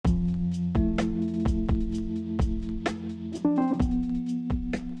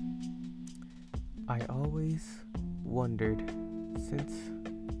always wondered since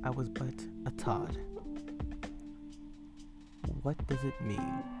I was but a tot, what does it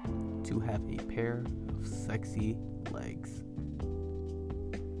mean to have a pair of sexy legs?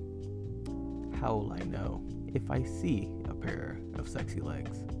 How will I know if I see a pair of sexy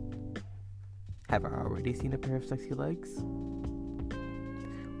legs? Have I already seen a pair of sexy legs?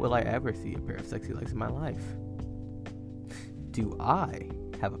 Will I ever see a pair of sexy legs in my life? Do I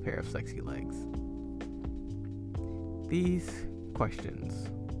have a pair of sexy legs? These questions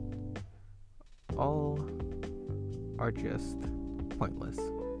all are just pointless.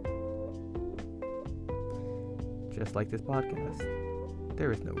 Just like this podcast.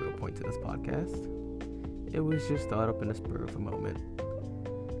 There is no real point to this podcast. It was just thought up in the spur of a moment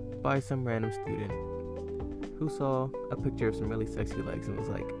by some random student who saw a picture of some really sexy legs and was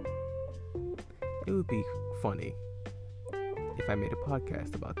like, it would be funny if I made a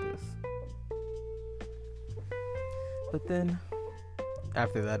podcast about this. But then,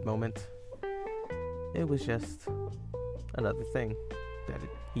 after that moment, it was just another thing that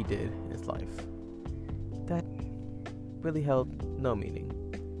he did in his life that really held no meaning.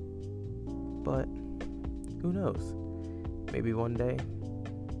 But who knows? Maybe one day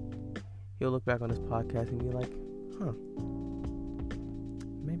he'll look back on this podcast and be like,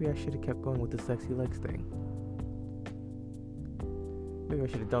 maybe I should have kept going with the sexy legs thing. Maybe I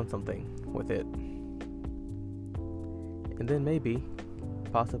should have done something with it. And then maybe,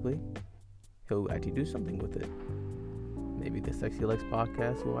 possibly, he'll actually do something with it. Maybe the Sexy Legs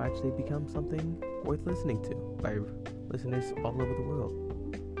podcast will actually become something worth listening to by listeners all over the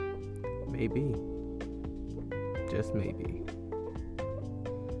world. Maybe. Just maybe.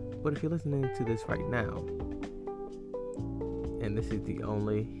 But if you're listening to this right now, and this is the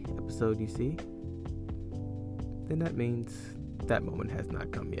only episode you see, then that means that moment has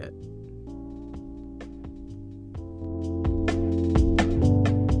not come yet.